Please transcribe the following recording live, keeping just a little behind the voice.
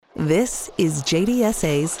This is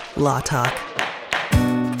JDSA's Law Talk.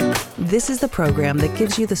 This is the program that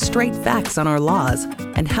gives you the straight facts on our laws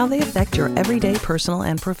and how they affect your everyday personal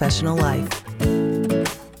and professional life.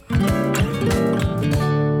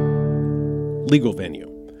 Legal venue.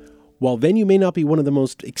 While venue may not be one of the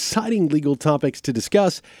most exciting legal topics to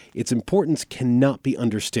discuss, its importance cannot be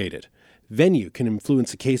understated. Venue can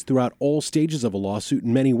influence a case throughout all stages of a lawsuit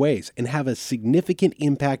in many ways and have a significant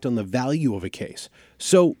impact on the value of a case.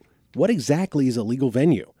 So, what exactly is a legal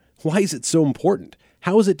venue? Why is it so important?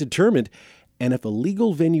 How is it determined? And if a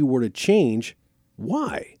legal venue were to change,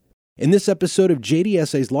 why? In this episode of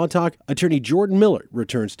JDSA's Law Talk, attorney Jordan Miller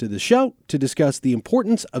returns to the show to discuss the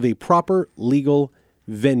importance of a proper legal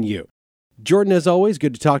venue. Jordan, as always,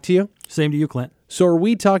 good to talk to you. Same to you, Clint. So are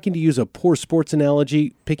we talking, to use a poor sports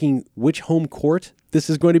analogy, picking which home court this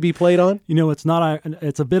is going to be played on? You know, it's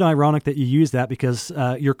a bit ironic that you use that because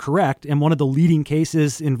you're correct. And one of the leading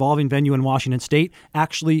cases involving venue in Washington State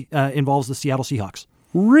actually involves the Seattle Seahawks.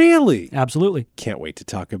 Really? Absolutely. Can't wait to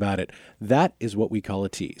talk about it. That is what we call a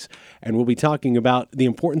tease. And we'll be talking about the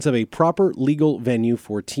importance of a proper legal venue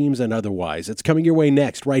for teams and otherwise. It's coming your way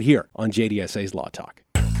next, right here on JDSA's Law Talk.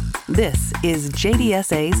 This is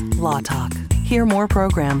JDSA's Law Talk. Hear more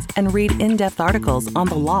programs and read in-depth articles on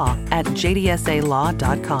the law at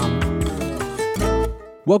jdsalaw.com.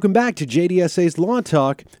 Welcome back to JDSA's Law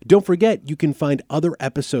Talk. Don't forget, you can find other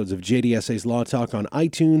episodes of JDSA's Law Talk on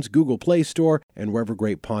iTunes, Google Play Store, and wherever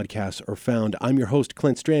great podcasts are found. I'm your host,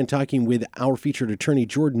 Clint Strand, talking with our featured attorney,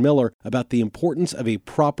 Jordan Miller, about the importance of a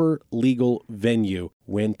proper legal venue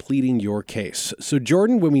when pleading your case. So,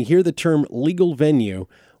 Jordan, when we hear the term legal venue,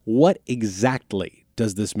 what exactly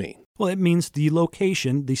does this mean? Well, it means the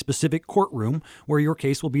location, the specific courtroom where your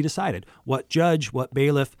case will be decided. What judge, what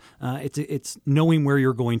bailiff, it's knowing where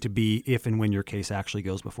you're going to be if and when your case actually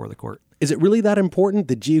goes before the court. Is it really that important,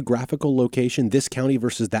 the geographical location, this county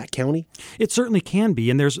versus that county? It certainly can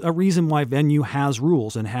be, and there's a reason why venue has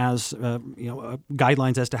rules and has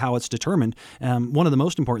guidelines as to how it's determined. One of the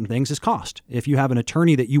most important things is cost. If you have an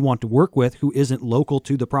attorney that you want to work with who isn't local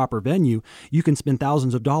to the proper venue, you can spend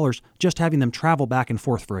thousands of dollars just having them travel back and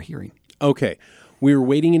forth for a hearing. Okay. We were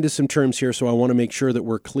wading into some terms here, so I want to make sure that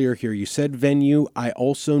we're clear here. You said venue. I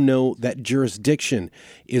also know that jurisdiction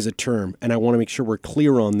is a term, and I want to make sure we're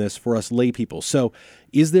clear on this for us lay people. So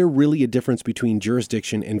is there really a difference between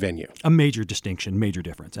jurisdiction and venue? A major distinction, major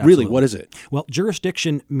difference. Absolutely. Really? What is it? Well,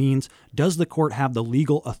 jurisdiction means, does the court have the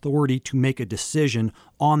legal authority to make a decision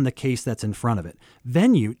on the case that's in front of it?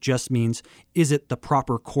 Venue just means, is it the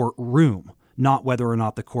proper courtroom? Not whether or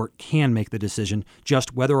not the court can make the decision,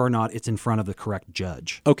 just whether or not it's in front of the correct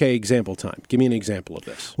judge. Okay, example time. Give me an example of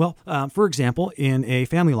this. Well, for example, in a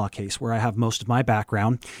family law case where I have most of my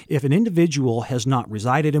background, if an individual has not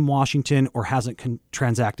resided in Washington or hasn't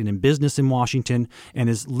transacted in business in Washington and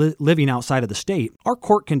is living outside of the state, our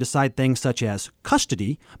court can decide things such as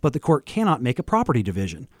custody, but the court cannot make a property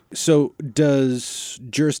division. So does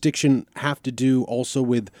jurisdiction have to do also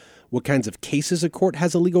with what kinds of cases a court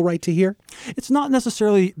has a legal right to hear? It's not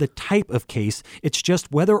necessarily the type of case. It's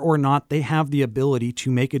just whether or not they have the ability to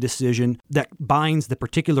make a decision that binds the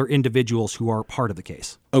particular individuals who are part of the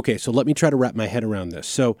case. Okay, so let me try to wrap my head around this.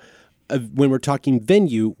 So when we're talking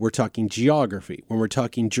venue, we're talking geography. When we're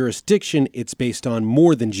talking jurisdiction, it's based on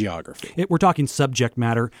more than geography. We're talking subject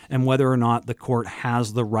matter and whether or not the court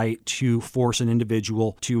has the right to force an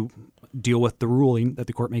individual to deal with the ruling that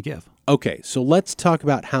the court may give. Okay, so let's talk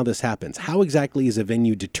about how this happens. How exactly is a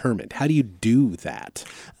venue determined? How do you do that?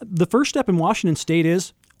 The first step in Washington State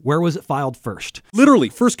is, where was it filed first? Literally,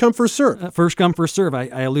 first come, first serve. First come, first serve. I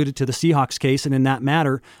alluded to the Seahawks case, and in that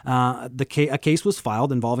matter, a case was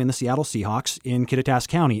filed involving the Seattle Seahawks in Kittitas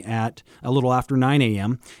County at a little after 9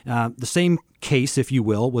 a.m. The same case, if you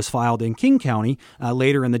will, was filed in King County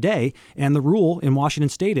later in the day, and the rule in Washington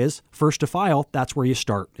State is first to file, that's where you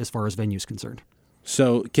start as far as venue is concerned.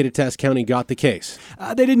 So Kittitas County got the case.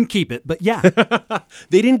 They didn't keep it, but yeah.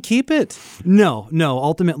 They didn't keep it? No.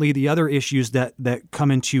 Ultimately, the other issues that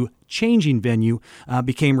come into changing venue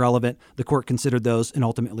became relevant. The court considered those, and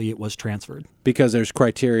ultimately it was transferred. Because there's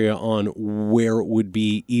criteria on where it would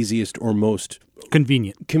be easiest or most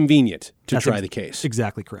convenient to try the case.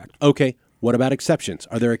 Exactly correct. Okay. What about exceptions?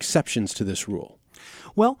 Are there exceptions to this rule?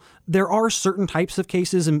 Well, there are certain types of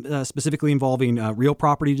cases, specifically involving real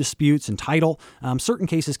property disputes and title. Certain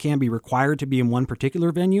cases can be required to be in one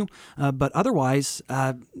particular venue, but otherwise,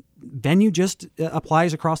 venue just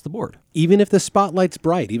applies across the board. Even if the spotlight's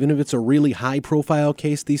bright, even if it's a really high-profile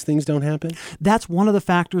case, these things don't happen? That's one of the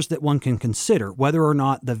factors that one can consider, whether or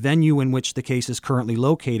not the venue in which the case is currently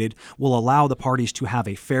located will allow the parties to have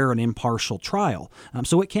a fair and impartial trial.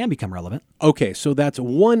 So it can become relevant. Okay, so that's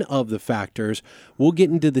one of the factors. We'll get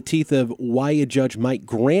into the teeth of why a judge might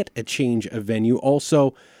grant a change of venue.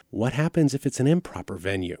 Also, what happens if it's an improper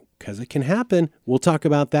venue? Because it can happen. We'll talk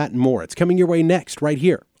about that and more. It's coming your way next, right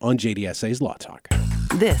here on JDSA's Law Talk.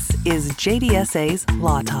 This is JDSA's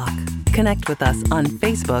Law Talk. Connect with us on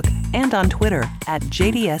Facebook and on Twitter at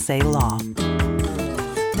JDSA Law.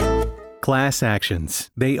 Class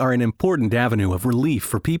actions. They are an important avenue of relief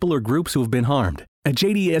for people or groups who have been harmed. At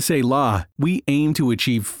JDSA Law, we aim to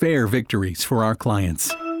achieve fair victories for our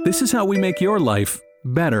clients. This is how we make your life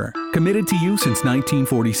better. Committed to you since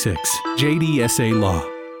 1946. JDSA Law.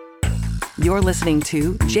 You're listening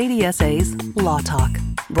to JDSA's Law Talk,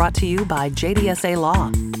 brought to you by JDSA Law,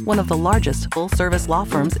 one of the largest full-service law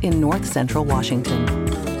firms in North Central Washington.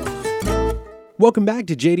 Welcome back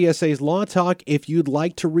to JDSA's Law Talk. If you'd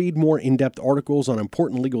like to read more in-depth articles on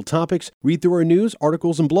important legal topics, read through our news,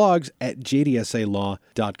 articles, and blogs at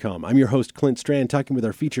jdsalaw.com. I'm your host, Clint Strand, talking with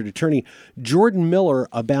our featured attorney, Jordan Miller,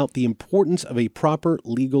 about the importance of a proper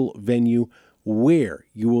legal venue where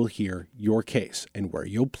you will hear your case and where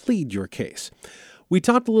you'll plead your case. We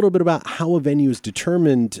talked a little bit about how a venue is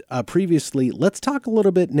determined previously. Let's talk a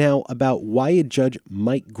little bit now about why a judge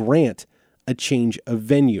might grant a change of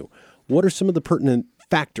venue. What are some of the pertinent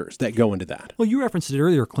factors that go into that? Well, you referenced it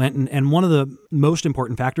earlier, Clinton, and one of the most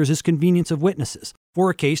important factors is convenience of witnesses. For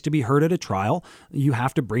a case to be heard at a trial, you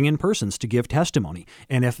have to bring in persons to give testimony.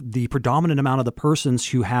 And if the predominant amount of the persons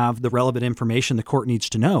who have the relevant information the court needs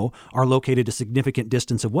to know are located a significant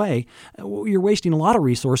distance away, you're wasting a lot of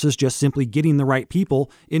resources just simply getting the right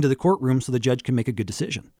people into the courtroom so the judge can make a good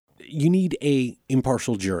decision. You need an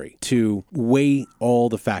impartial jury to weigh all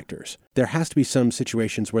the factors. There has to be some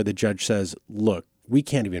situations where the judge says, look, we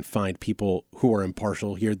can't even find people who are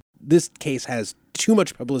impartial here. This case has too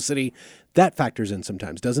much publicity. That factors in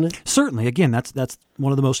sometimes, doesn't it? Certainly. Again, that's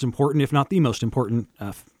one of the most important, if not the most important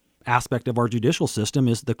aspect of our judicial system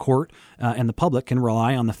is the court and the public can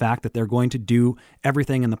rely on the fact that they're going to do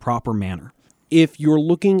everything in the proper manner. If you're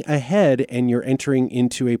looking ahead and you're entering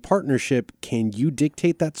into a partnership, can you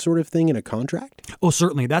dictate that sort of thing in a contract? Oh,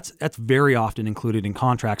 certainly. That's very often included in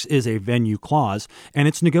contracts is a venue clause, and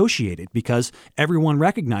it's negotiated because everyone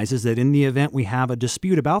recognizes that in the event we have a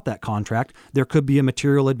dispute about that contract, there could be a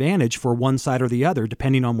material advantage for one side or the other,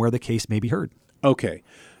 depending on where the case may be heard. Okay.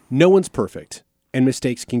 No one's perfect, and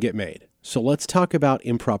mistakes can get made. So let's talk about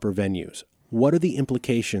improper venues. What are the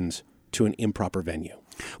implications to an improper venue?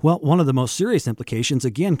 Well, one of the most serious implications,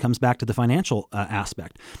 again, comes back to the financial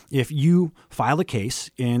aspect. If you file a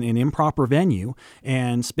case in an improper venue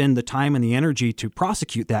and spend the time and the energy to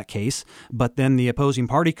prosecute that case, but then the opposing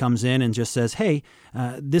party comes in and just says, hey,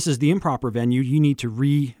 this is the improper venue, you need to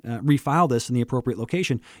refile this in the appropriate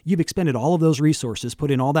location, you've expended all of those resources,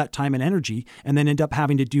 put in all that time and energy, and then end up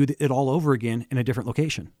having to do it all over again in a different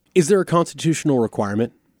location. Is there a constitutional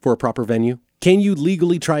requirement for a proper venue? Can you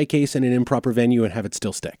legally try a case in an improper venue and have it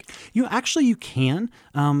still stick? You can.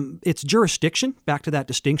 It's jurisdiction, back to that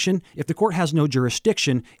distinction. If the court has no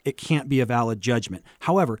jurisdiction, it can't be a valid judgment.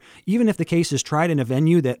 However, even if the case is tried in a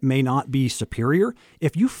venue that may not be superior,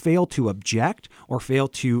 if you fail to object or fail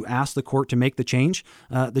to ask the court to make the change,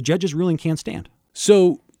 the judge's ruling can't stand.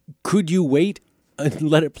 So could you wait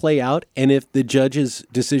and let it play out? And if the judge's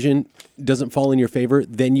decision doesn't fall in your favor,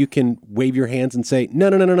 then you can wave your hands and say,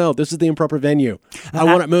 no, this is the improper venue. I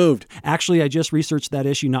want it moved. Actually, I just researched that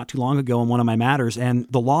issue not too long ago in one of my matters, and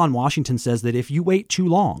the law in Washington says that if you wait too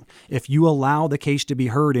long, if you allow the case to be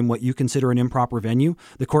heard in what you consider an improper venue,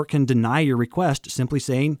 the court can deny your request simply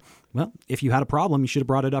saying, well, if you had a problem, you should have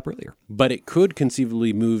brought it up earlier. But it could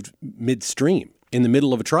conceivably move midstream in the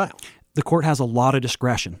middle of a trial. The court has a lot of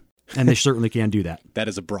discretion. And they certainly can do that. That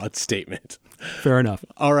is a broad statement. Fair enough.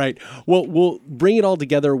 All right. Well, we'll bring it all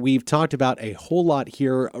together. We've talked about a whole lot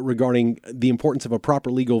here regarding the importance of a proper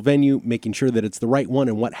legal venue, making sure that it's the right one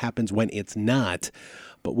and what happens when it's not.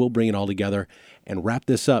 But we'll bring it all together and wrap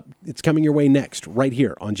this up. It's coming your way next, right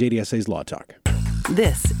here on JDSA's Law Talk.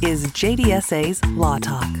 This is JDSA's Law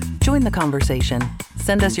Talk. Join the conversation.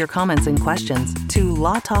 Send us your comments and questions to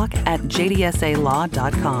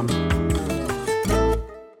lawtalk@jdsalaw.com.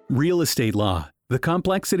 Real estate law. The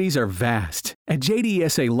complexities are vast. At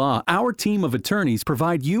JDSA Law, our team of attorneys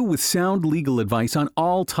provide you with sound legal advice on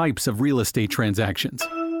all types of real estate transactions.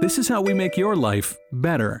 This is how we make your life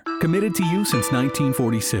better. Committed to you since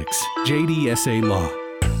 1946. JDSA Law.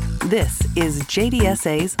 This is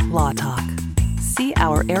JDSA's Law Talk. See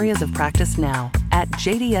our areas of practice now at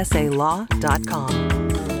jdsalaw.com.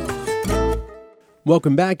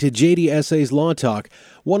 Welcome back to JDSA's Law Talk.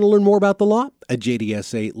 Want to learn more about the law? A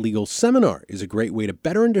JDSA legal seminar is a great way to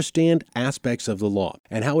better understand aspects of the law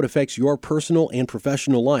and how it affects your personal and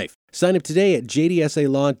professional life. Sign up today at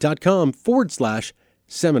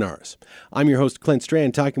jdsalaw.com/seminars. I'm your host, Clint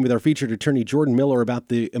Strand, talking with our featured attorney, Jordan Miller, about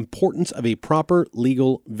the importance of a proper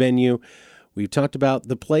legal venue. We've talked about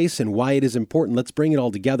the place and why it is important. Let's bring it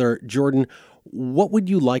all together. Jordan, what would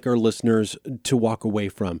you like our listeners to walk away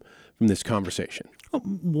from this conversation?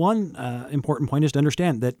 One important point is to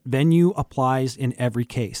understand that venue applies in every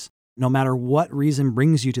case. No matter what reason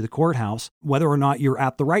brings you to the courthouse, whether or not you're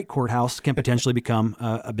at the right courthouse can potentially become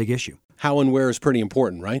a big issue. How and where is pretty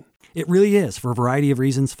important, right? It really is, for a variety of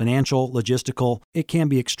reasons, financial, logistical. It can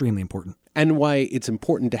be extremely important. And why it's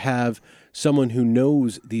important to have someone who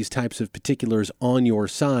knows these types of particulars on your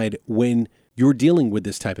side when you're dealing with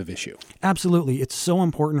this type of issue. Absolutely. It's so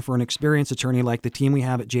important for an experienced attorney like the team we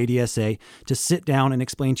have at JDSA to sit down and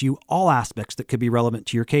explain to you all aspects that could be relevant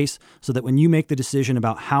to your case so that when you make the decision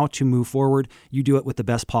about how to move forward, you do it with the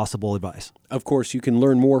best possible advice. Of course, you can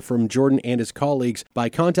learn more from Jordan and his colleagues by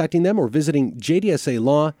contacting them or visiting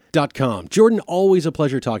jdsalaw.com. Jordan, always a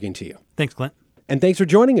pleasure talking to you. Thanks, Clint. And thanks for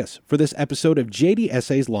joining us for this episode of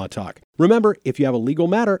JDSA's Law Talk. Remember, if you have a legal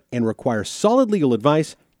matter and require solid legal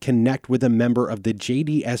advice, connect with a member of the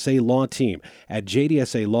JDSA Law team at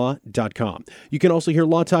jdsalaw.com. You can also hear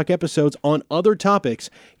Law Talk episodes on other topics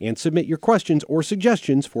and submit your questions or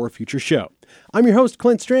suggestions for a future show. I'm your host,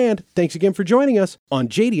 Clint Strand. Thanks again for joining us on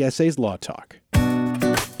JDSA's Law Talk.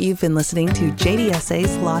 You've been listening to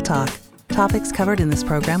JDSA's Law Talk. Topics covered in this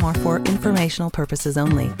program are for informational purposes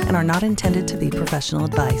only and are not intended to be professional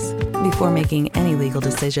advice. Before making any legal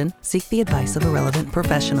decision, seek the advice of a relevant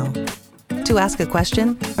professional. To ask a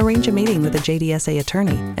question, arrange a meeting with a JDSA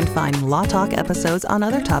attorney and find Law Talk episodes on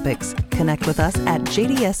other topics. Connect with us at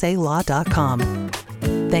jdsalaw.com.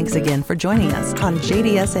 Thanks again for joining us on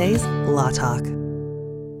JDSA's Law Talk.